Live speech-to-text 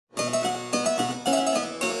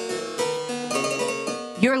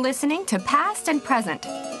You're listening to Past and Present,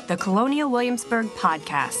 the Colonial Williamsburg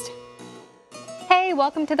podcast. Hey,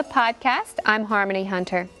 welcome to the podcast. I'm Harmony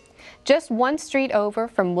Hunter. Just one street over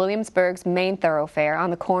from Williamsburg's main thoroughfare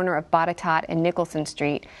on the corner of Botetourt and Nicholson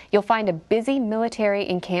Street, you'll find a busy military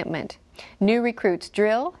encampment. New recruits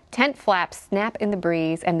drill, tent flaps snap in the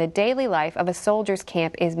breeze, and the daily life of a soldier's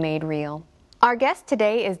camp is made real. Our guest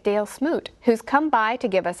today is Dale Smoot, who's come by to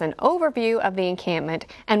give us an overview of the encampment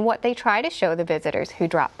and what they try to show the visitors who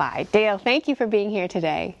drop by. Dale, thank you for being here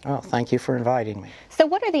today. Oh, thank you for inviting me. So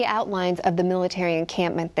what are the outlines of the military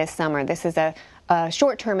encampment this summer? This is a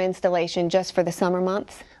short-term installation just for the summer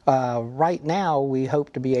months? Right now, we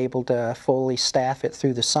hope to be able to fully staff it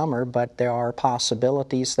through the summer, but there are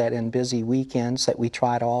possibilities that in busy weekends that we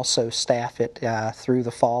try to also staff it through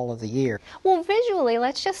the fall of the year. Well, visually,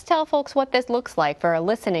 let's just tell folks what this looks like for a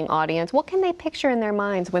listening audience. What can they picture in their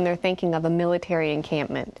minds when they're thinking of a military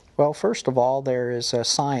encampment? Well, first of all, there is a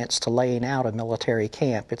science to laying out a military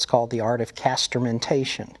camp. It's called the art of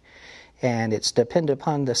castramentation. And it's dependent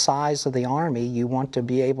upon the size of the army. You want to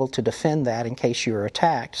be able to defend that in case you're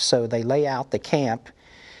attacked. So they lay out the camp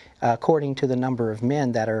according to the number of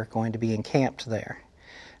men that are going to be encamped there.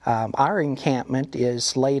 Our encampment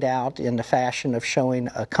is laid out in the fashion of showing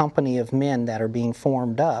a company of men that are being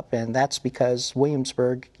formed up, and that's because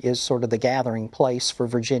Williamsburg is sort of the gathering place for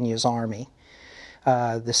Virginia's army.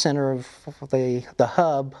 The center of the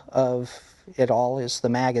hub of it all is the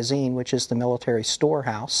magazine, which is the military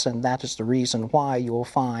storehouse, and that is the reason why you will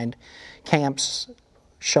find camps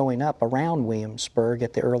showing up around Williamsburg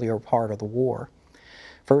at the earlier part of the war.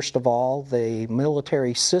 First of all, the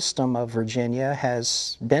military system of Virginia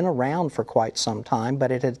has been around for quite some time,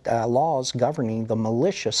 but it had laws governing the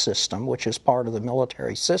militia system, which is part of the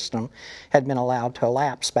military system, had been allowed to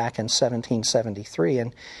elapse back in 1773,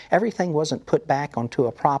 and everything wasn't put back onto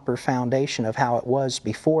a proper foundation of how it was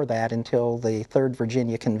before that until the Third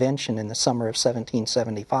Virginia Convention in the summer of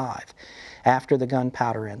 1775. After the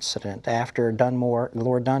gunpowder incident, after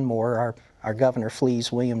Lord Dunmore, our governor,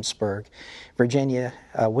 flees Williamsburg,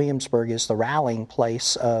 Williamsburg is the rallying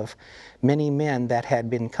place of many men that had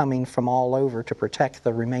been coming from all over to protect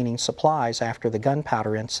the remaining supplies after the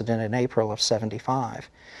gunpowder incident in April of 75.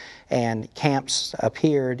 And camps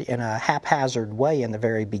appeared in a haphazard way in the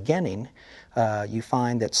very beginning. You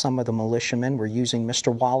find that some of the militiamen were using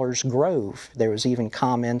Mr. Waller's grove. There was even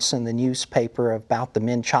comments in the newspaper about the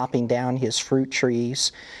men chopping down his fruit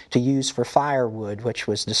trees to use for firewood, which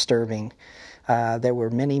was disturbing. There were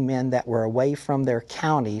many men that were away from their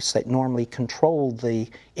counties that normally controlled the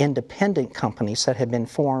independent companies that had been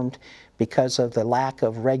formed because of the lack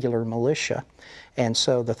of regular militia. And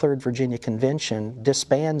so the Third Virginia Convention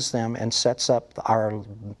disbands them and sets up our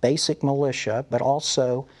basic militia, but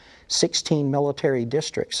also 16 military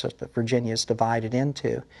districts that Virginia is divided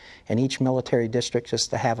into, and each military district is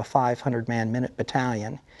to have a 500-man minute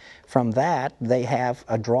battalion. From that, they have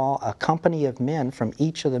a company of men from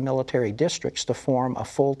each of the military districts to form a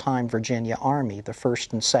full-time Virginia Army, the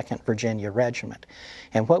 1st and 2nd Virginia Regiment.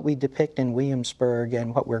 And what we depict in Williamsburg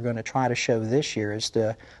and what we're going to try to show this year is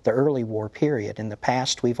the early war period. In the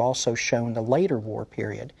past, we've also shown the later war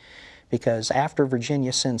period, because after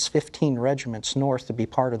Virginia sends 15 regiments north to be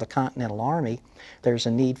part of the Continental Army, there's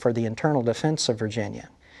a need for the internal defense of Virginia,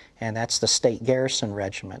 and that's the State Garrison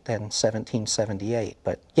Regiment in 1778.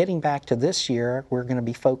 But getting back to this year, we're going to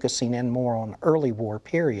be focusing in more on the early war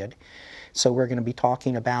period, so we're going to be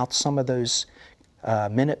talking about some of those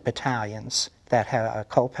minute battalions that have a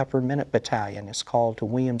Culpeper Minute Battalion is called to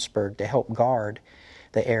Williamsburg to help guard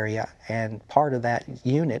the area, and part of that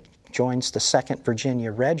unit joins the 2nd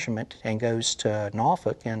Virginia Regiment and goes to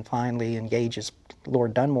Norfolk and finally engages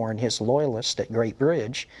Lord Dunmore and his loyalists at Great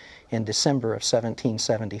Bridge in December of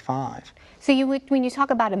 1775. So when you talk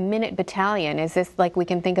about a minute battalion, is this like we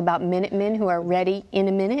can think about Minutemen who are ready in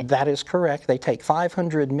a minute? That is correct. They take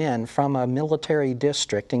 500 men from a military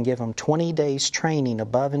district and give them 20 days training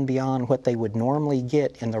above and beyond what they would normally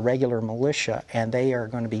get in the regular militia, and they are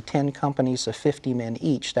going to be 10 companies of 50 men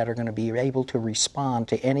each that are going to be able to respond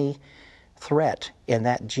to any threat in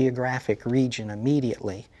that geographic region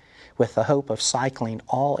immediately, with the hope of cycling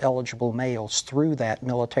all eligible males through that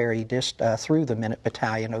through the Minute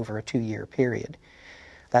Battalion over a 2-year period.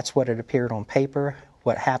 That's what it appeared on paper.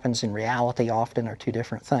 What happens in reality often are two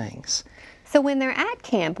different things. So when they're at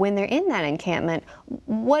camp, when they're in that encampment,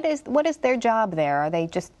 what is their job there? Are they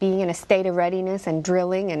just being in a state of readiness and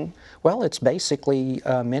drilling? And well, it's basically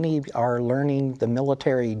many are learning the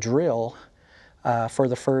military drill for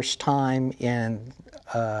the first time in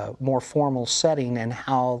a more formal setting, and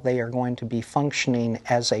how they are going to be functioning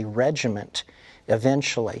as a regiment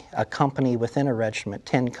Eventually, a company within a regiment,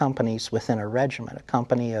 10 companies within a regiment, a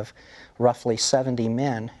company of roughly 70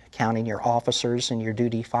 men, counting your officers and your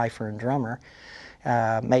duty fifer and drummer,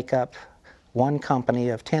 make up one company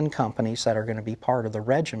of 10 companies that are going to be part of the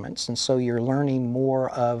regiments. And so you're learning more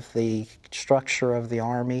of the structure of the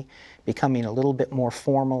Army, becoming a little bit more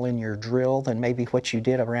formal in your drill than maybe what you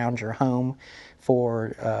did around your home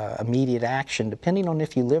for immediate action. Depending on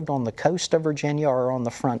if you lived on the coast of Virginia or on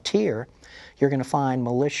the frontier, you're going to find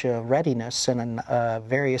militia readiness in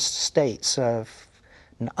various states of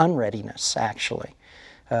unreadiness, actually.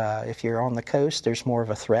 If you're on the coast, there's more of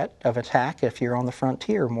a threat of attack. If you're on the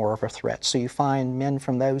frontier, more of a threat. So you find men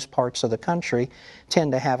from those parts of the country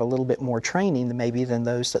tend to have a little bit more training than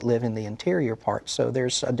those that live in the interior parts. So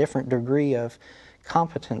there's a different degree of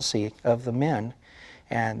competency of the men.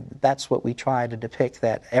 And that's what we try to depict,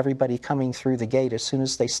 that everybody coming through the gate, as soon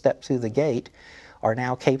as they step through the gate, are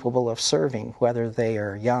now capable of serving, whether they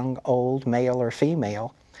are young, old, male, or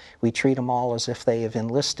female. We treat them all as if they have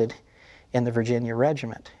enlisted in the Virginia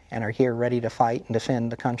Regiment and are here ready to fight and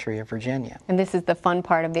defend the country of Virginia. And this is the fun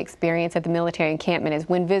part of the experience at the military encampment, is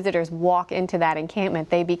when visitors walk into that encampment,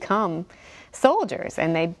 they become soldiers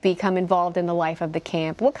and they become involved in the life of the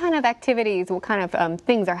camp. What kind of activities, what kind of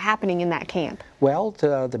things are happening in that camp? Well,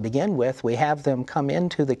 to begin with, we have them come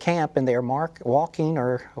into the camp and they're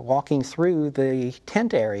walking through the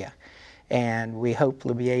tent area. And we hope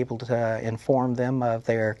to be able to inform them of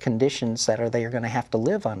their conditions that they are going to have to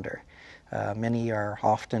live under. Many are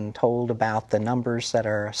often told about the numbers that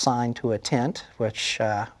are assigned to a tent, which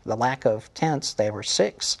the lack of tents, there were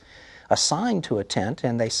 6 assigned to a tent,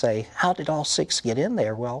 and they say, how did all 6 get in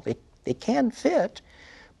there? Well, it can fit,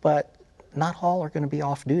 but not all are going to be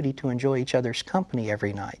off duty to enjoy each other's company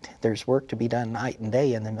every night. There's work to be done night and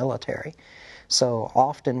day in the military. So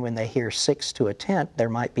often when they hear 6 to a tent, there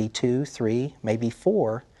might be 2, 3, maybe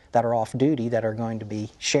 4 that are off duty that are going to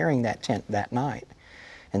be sharing that tent that night,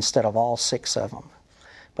 instead of all 6 of them.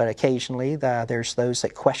 But occasionally there's those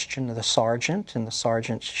that question the sergeant, and the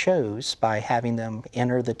sergeant shows by having them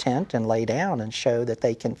enter the tent and lay down and show that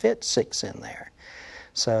they can fit 6 in there.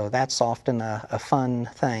 So that's often a fun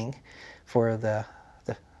thing for the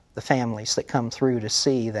families that come through to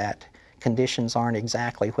see that conditions aren't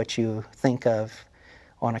exactly what you think of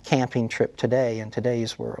on a camping trip today in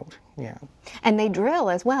today's world. Yeah. And they drill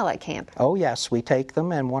as well at camp. Oh yes, we take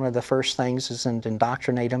them, and one of the first things is to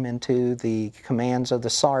indoctrinate them into the commands of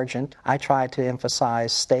the sergeant. I try to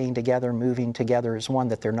emphasize staying together, moving together as one,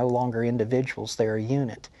 that they're no longer individuals, they're a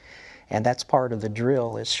unit. And that's part of the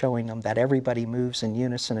drill, is showing them that everybody moves in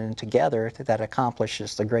unison and together that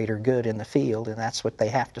accomplishes the greater good in the field, and that's what they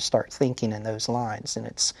have to start thinking in those lines. And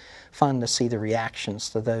it's fun to see the reactions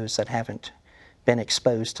to those that haven't been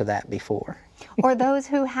exposed to that before. Or those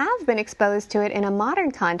who have been exposed to it in a modern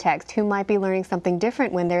context, who might be learning something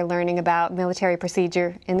different when they're learning about military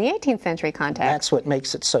procedure in the 18th century context. That's what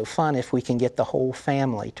makes it so fun, if we can get the whole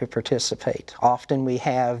family to participate. Often we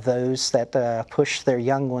have those that push their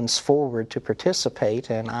young ones forward to participate,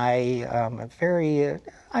 and I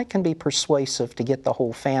can be persuasive to get the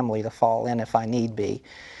whole family to fall in if I need be.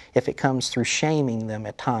 If it comes through shaming them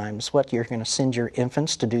at times, what, you're going to send your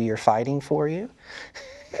infants to do your fighting for you?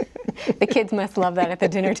 The kids must love that at the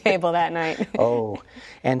dinner table that night. Oh,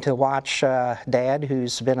 and to watch Dad,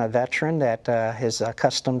 who's been a veteran that is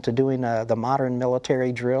accustomed to doing the modern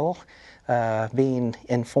military drill, being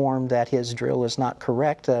informed that his drill is not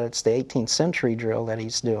correct, that it's the 18th century drill that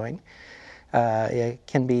he's doing, it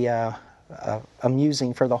can be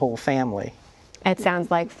amusing for the whole family. It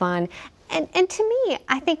sounds like fun. And to me,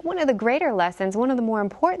 I think one of the greater lessons, one of the more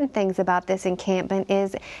important things about this encampment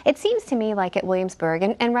is, it seems to me like at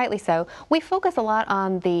Williamsburg, and rightly so, we focus a lot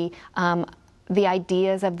on the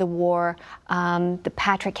ideas of the war, the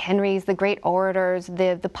Patrick Henrys, the great orators,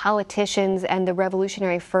 the politicians, and the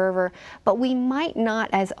revolutionary fervor, but we might not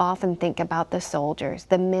as often think about the soldiers,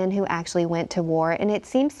 the men who actually went to war. And it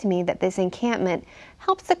seems to me that this encampment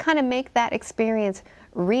helps to kind of make that experience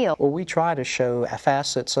real. Well, we try to show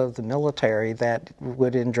facets of the military that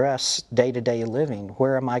would address day-to-day living.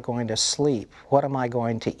 Where am I going to sleep? What am I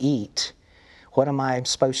going to eat? What am I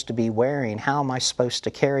supposed to be wearing? How am I supposed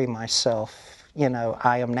to carry myself? You know,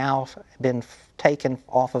 I am now been taken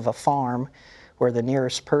off of a farm where the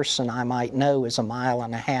nearest person I might know is 1.5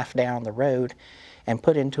 miles down the road, and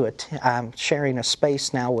put into I'm sharing a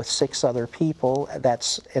space now with 6 other people.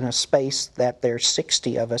 That's in a space that there's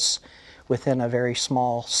 60 of us within a very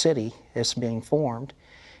small city is being formed,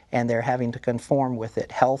 and they're having to conform with it.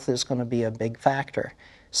 Health is going to be a big factor.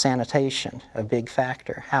 Sanitation, a big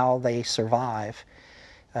factor. How they survive.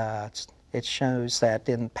 It shows that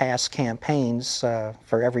in past campaigns,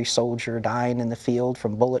 for every soldier dying in the field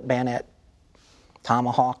from bullet, bayonet,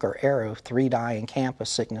 tomahawk, or arrow, 3 die in camp of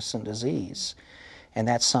sickness and disease. And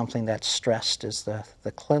that's something that's stressed is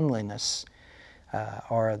the cleanliness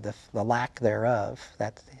or the lack thereof.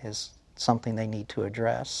 That is something they need to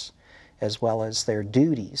address, as well as their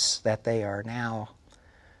duties that they are now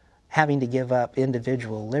having to give up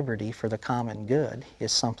individual liberty for the common good is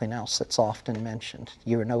something else that's often mentioned.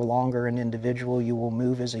 You are no longer an individual, you will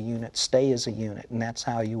move as a unit, stay as a unit, and that's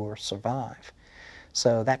how you will survive.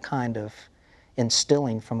 So that kind of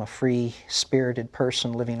instilling from a free-spirited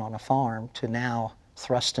person living on a farm to now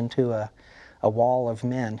thrust into a wall of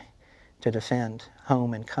men to defend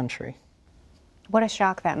home and country. What a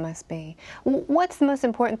shock that must be. What's the most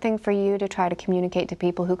important thing for you to try to communicate to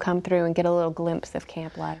people who come through and get a little glimpse of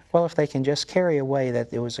camp life? Well, if they can just carry away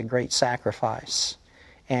that it was a great sacrifice,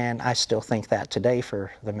 and I still think that today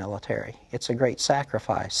for the military. It's a great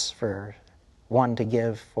sacrifice for one to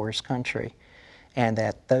give for his country, and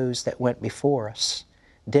that those that went before us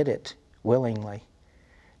did it willingly,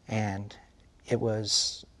 and it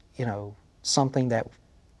was, something that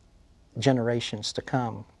generations to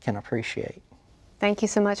come can appreciate. Thank you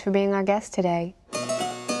so much for being our guest today.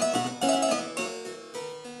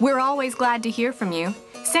 We're always glad to hear from you.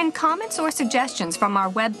 Send comments or suggestions from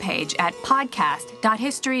our webpage at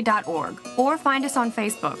podcast.history.org or find us on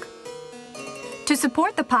Facebook. To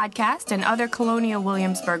support the podcast and other Colonial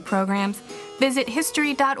Williamsburg programs, visit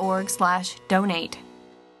history.org/donate.